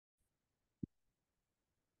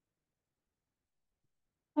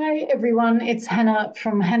Hi everyone, it's Hannah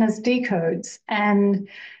from Hannah's Decodes, and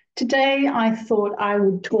today I thought I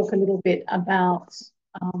would talk a little bit about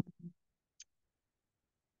um,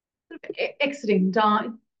 exiting,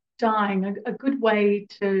 dying, a good way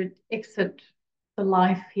to exit the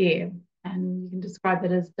life here. And you can describe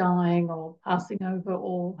that as dying or passing over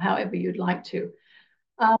or however you'd like to.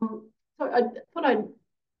 So I thought I'd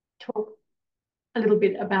talk a little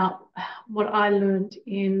bit about what I learned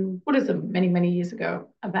in Buddhism many, many years ago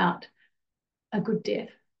about a good death.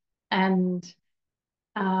 And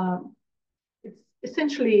um, it's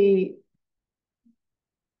essentially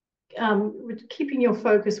keeping your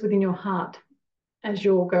focus within your heart as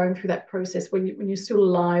you're going through that process when you're still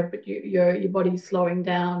alive, but your body's slowing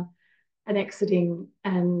down and exiting,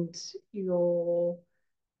 and you're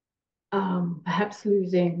perhaps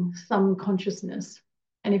losing some consciousness.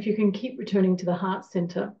 And if you can keep returning to the heart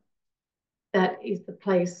center, that is the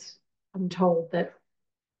place, I'm told, that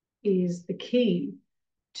is the key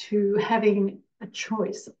to having a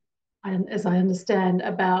choice, and as I understand,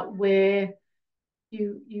 about where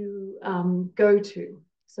you go to.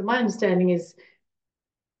 So my understanding is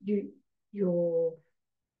your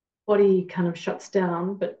body kind of shuts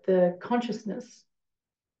down, but the consciousness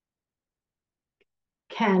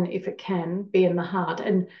can, if it can, be in the heart.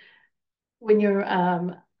 And when you're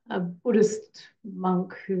a Buddhist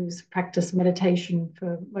monk who's practiced meditation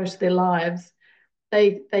for most of their lives,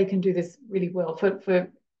 they can do this really well. For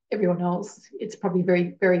everyone else, it's probably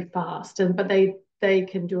very, very fast, but they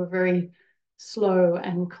can do a very slow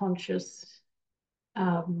and conscious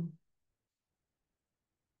um,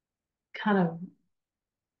 kind of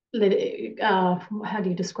how do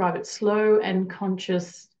you describe it? Slow and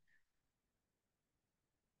conscious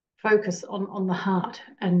focus on the heart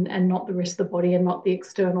and not the rest of the body and not the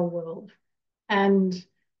external world. And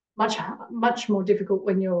much much more difficult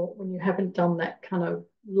when you haven't done that kind of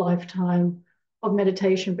lifetime of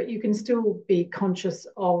meditation, but you can still be conscious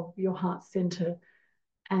of your heart center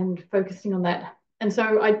and focusing on that. And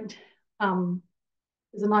so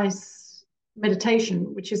there's a nice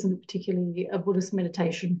meditation, which isn't particularly a Buddhist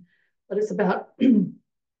meditation, but it's about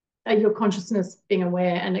your consciousness being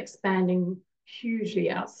aware and expanding hugely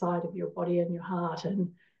outside of your body and your heart and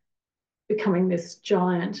becoming this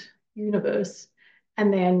giant universe,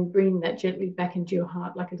 and then bringing that gently back into your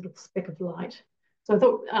heart like a little speck of light. So I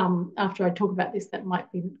thought after I talk about this, that might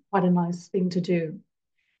be quite a nice thing to do.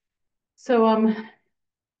 So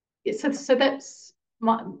so that's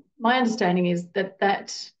my understanding is that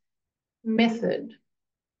that method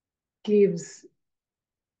gives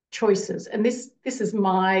choices. And this is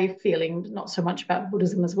my feeling, not so much about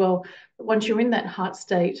Buddhism as well. But once you're in that heart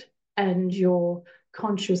state and your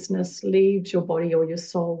consciousness leaves your body or your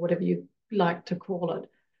soul, whatever you like to call it,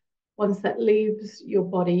 once that leaves your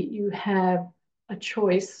body, you have a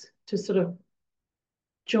choice to sort of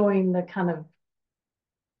join the kind of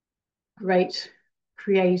great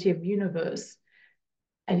creative universe,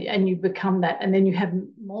 and you become that. And then you have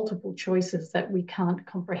multiple choices that we can't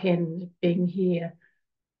comprehend being here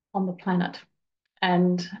on the planet.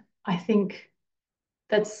 And I think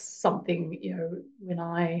that's something, when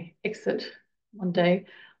I exit one day,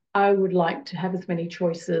 I would like to have as many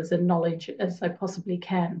choices and knowledge as I possibly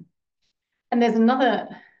can. And there's another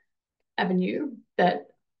avenue that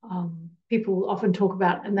people often talk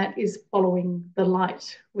about, and that is following the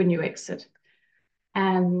light when you exit.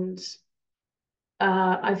 And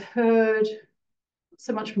I've heard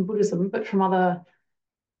so much from Buddhism, but from other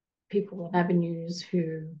people and avenues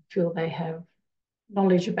who feel they have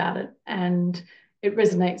knowledge about it, and it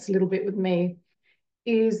resonates a little bit with me,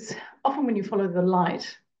 is often when you follow the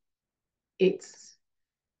light, it's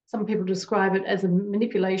some people describe it as a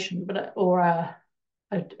manipulation, or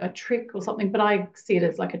a trick or something, but I see it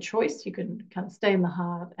as like a choice. You can kind of stay in the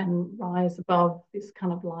heart and rise above this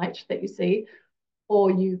kind of light that you see, or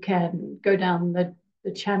you can go down the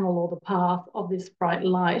channel or the path of this bright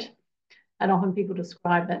light. And often people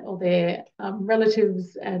describe that, or their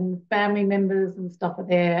relatives and family members and stuff are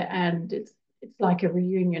there, and it's like a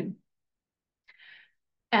reunion.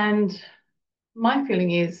 And my feeling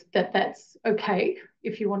is that that's okay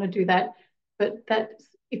if you want to do that, but that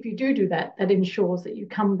if you do that, that ensures that you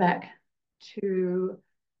come back to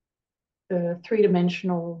the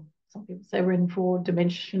three-dimensional. Some people say we're in 4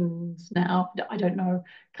 dimensions now. I don't know.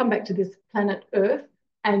 Come back to this planet Earth,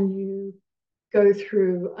 and you go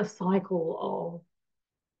through a cycle of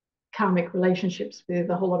karmic relationships with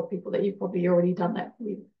a whole lot of people that you've probably already done that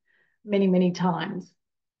with many, many times.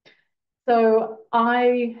 So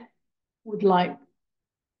I would like,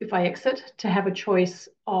 if I exit, to have a choice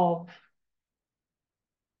of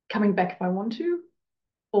coming back if I want to,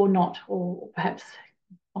 or not, or perhaps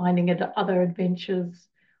finding other adventures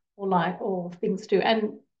or life or things to do. And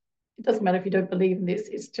it doesn't matter if you don't believe in this,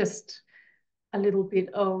 it's just a little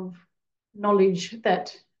bit of knowledge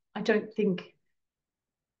that I don't think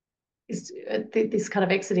is this kind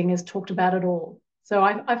of exiting is talked about at all. So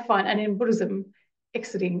I find, and in Buddhism,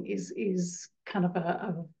 exiting is kind of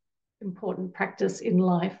a important practice in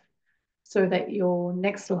life, so that your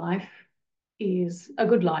next life is a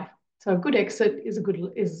good life. So a good exit is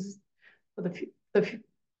for the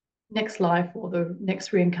next life or the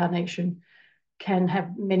next reincarnation can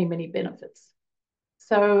have many benefits.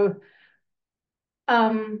 So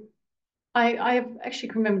um, I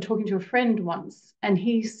actually remember talking to a friend once, and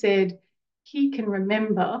he said he can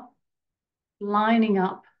remember lining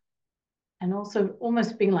up and also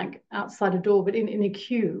almost being like outside a door, but in a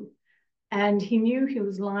queue. And he knew he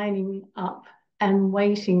was lining up and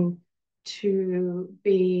waiting to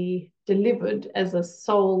be delivered as a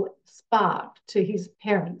soul spark to his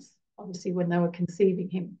parents, obviously, when they were conceiving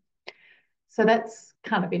him. So that's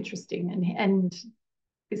kind of interesting. And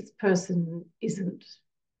this person isn't,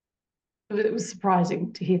 it was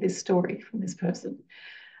surprising to hear this story from this person.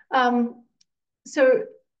 Um, so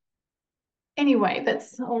anyway,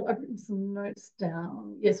 that's all. I've written some notes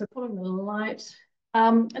down. Yeah, so following the light.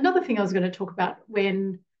 Another thing I was going to talk about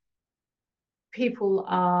when people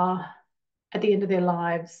are at the end of their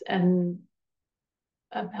lives and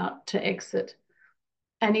about to exit,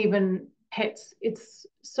 and even pets, it's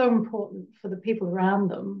so important for the people around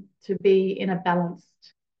them to be in a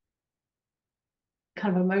balanced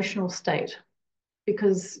kind of emotional state,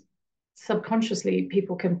 because subconsciously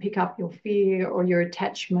people can pick up your fear or your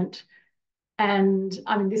attachment. And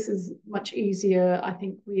I mean, this is much easier, I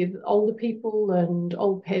think, with older people and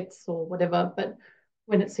old pets or whatever. But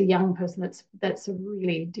when it's a young person, that's a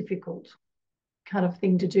really difficult kind of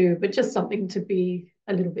thing to do. But just something to be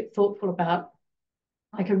a little bit thoughtful about.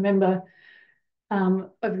 I can remember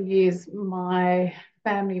over the years, my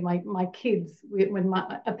family, my kids, when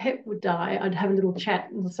a pet would die, I'd have a little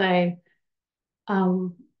chat and say,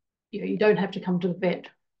 um, you don't have to come to the vet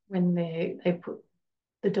when they put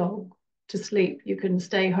the dog to sleep. You can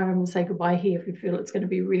stay home and say goodbye here if you feel it's going to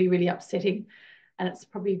be really upsetting. And it's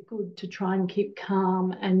probably good to try and keep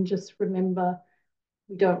calm and just remember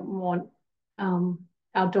we don't want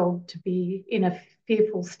our dog to be in a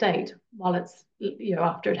fearful state while it's,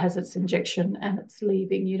 after it has its injection and it's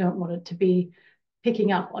leaving. You don't want it to be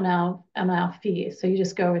picking up on our fear. So you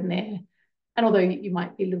just go in there. And although you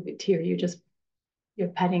might be a little bit teary, you're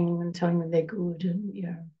patting and telling them they're good,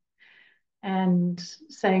 and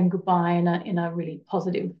saying goodbye in a really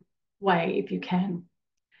positive way if you can.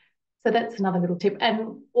 So that's another little tip,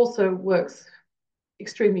 and also works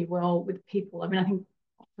extremely well with people. I mean, I think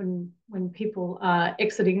often when people are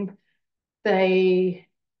exiting, they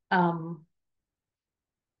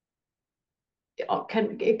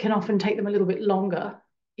it can often take them a little bit longer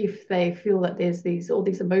if they feel that there's all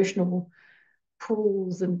these emotional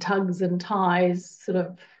pulls and tugs and ties, sort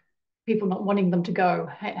of people not wanting them to go,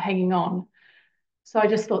 hanging on. So I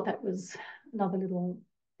just thought that was another little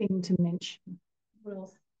thing to mention. What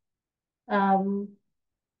else? Um,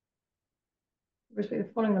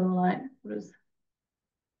 following the light. What is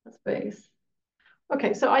that space?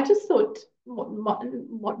 Okay, so I just thought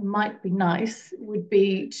what might be nice would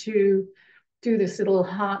be to do this little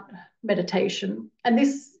heart meditation. And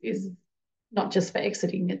this is not just for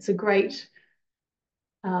exiting, it's a great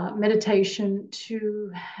meditation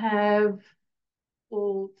to have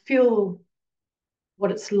or feel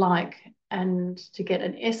what it's like and to get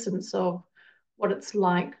an essence of what it's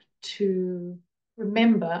like to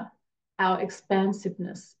remember our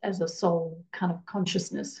expansiveness as a soul kind of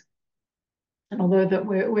consciousness. And although that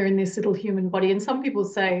we're in this little human body, and some people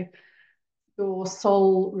say your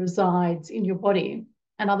soul resides in your body,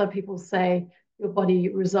 and other people say your body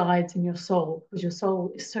resides in your soul, because your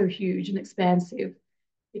soul is so huge and expansive,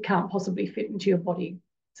 it can't possibly fit into your body.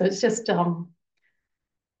 So it's just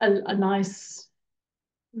a nice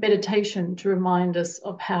meditation to remind us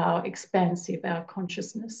of how expansive our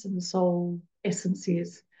consciousness and soul essence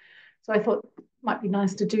is. So I thought it might be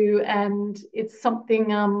nice to do, and it's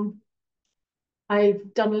something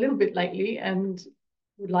I've done a little bit lately and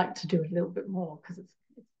would like to do a little bit more, because it's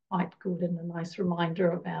quite good and a nice reminder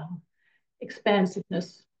of our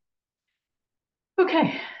expansiveness.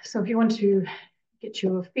 Okay, so if you want to get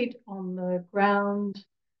your feet on the ground,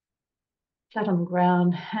 flat on the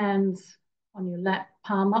ground, hands on your lap,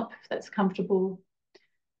 palm up if that's comfortable,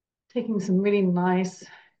 taking some really nice,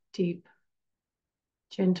 deep,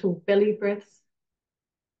 gentle belly breaths.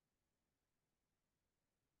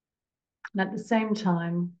 And at the same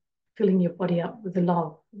time, filling your body up with the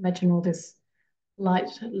love. Imagine all this light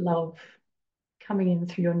love coming in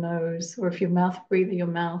through your nose, or if your mouth breather, your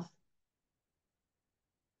mouth,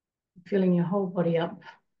 filling your whole body up,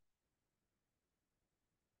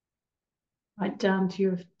 right down to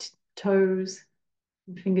your toes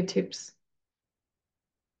and fingertips.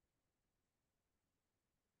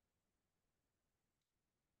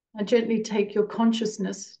 Now gently take your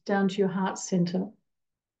consciousness down to your heart center.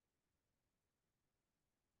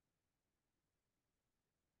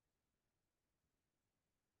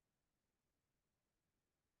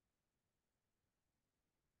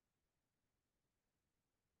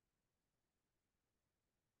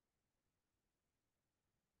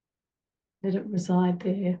 Let it reside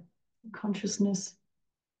there, consciousness,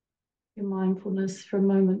 your mindfulness for a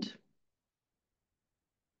moment.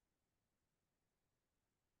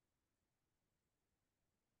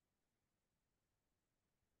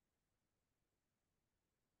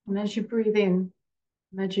 And as you breathe in,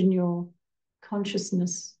 imagine your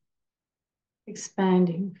consciousness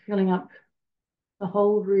expanding, filling up the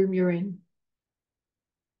whole room you're in.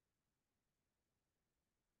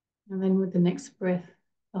 And then with the next breath,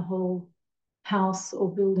 the whole house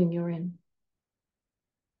or building you're in.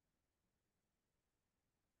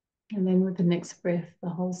 And then with the next breath, the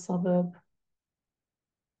whole suburb.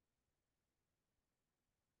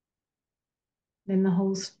 Then the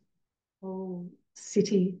whole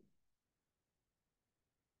city.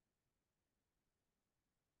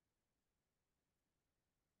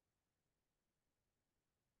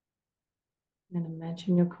 And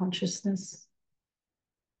imagine your consciousness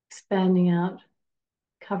expanding out,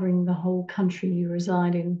 covering the whole country you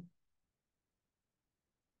reside in.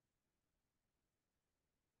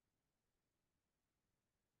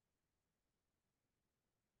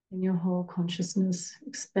 And your whole consciousness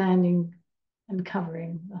expanding and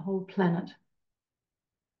covering the whole planet.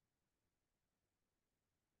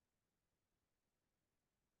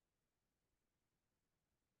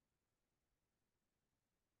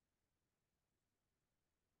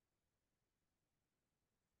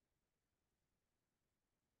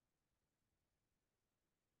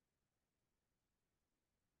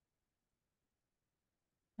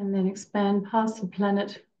 And then expand past the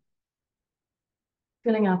planet,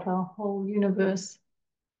 filling up our whole universe.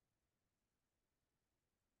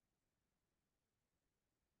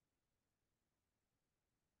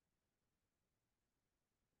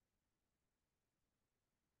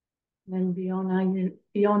 And then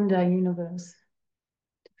beyond our universe,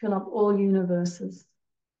 to fill up all universes.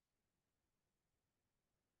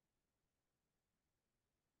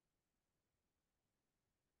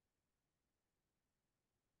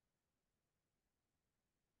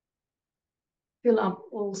 Fill up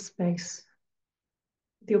all space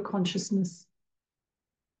with your consciousness.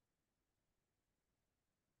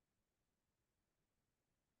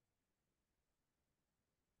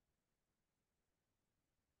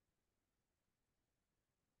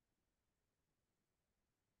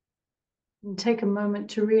 And take a moment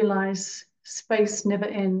to realize space never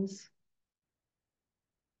ends,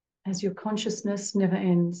 as your consciousness never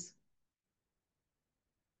ends.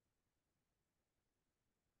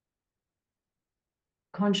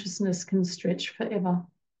 Consciousness can stretch forever.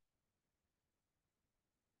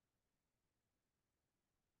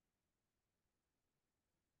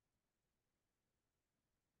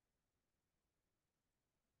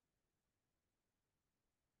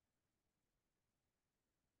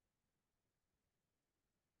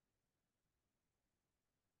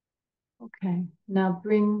 Okay, now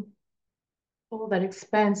bring all that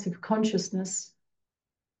expansive consciousness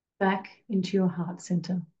back into your heart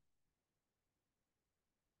center.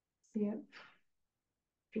 See it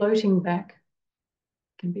floating back.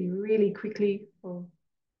 It can be really quickly or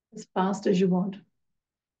as fast as you want.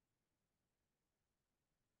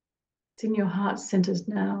 It's in your heart centers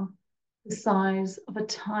now, the size of a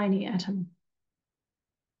tiny atom.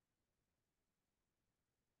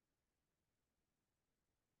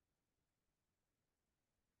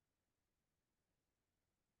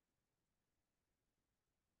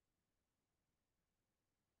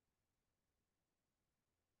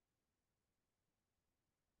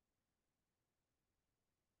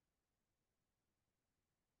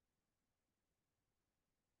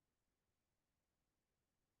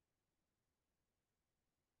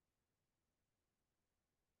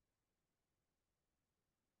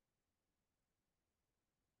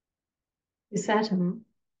 This atom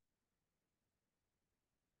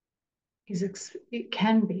it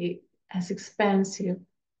can be as expansive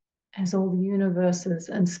as all the universes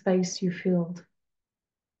and space you filled.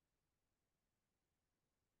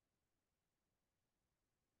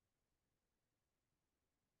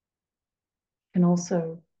 Can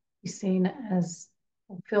also be seen as,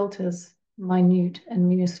 or felt as, minute and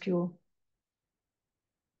minuscule.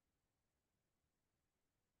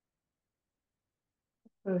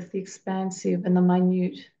 Both the expansive and the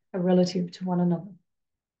minute are relative to one another.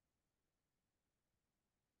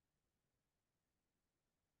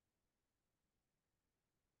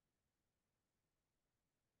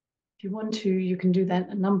 If you want to, you can do that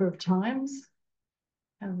a number of times,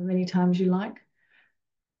 however many times you like.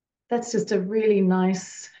 That's just a really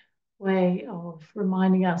nice way of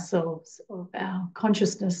reminding ourselves of our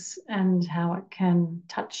consciousness and how it can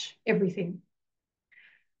touch everything.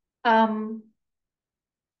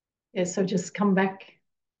 Yeah, so just come back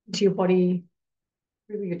to your body,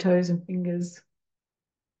 through your toes and fingers.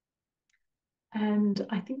 And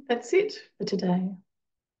I think that's it for today.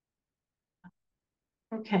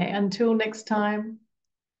 Okay, until next time,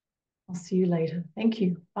 I'll see you later. Thank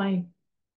you. Bye.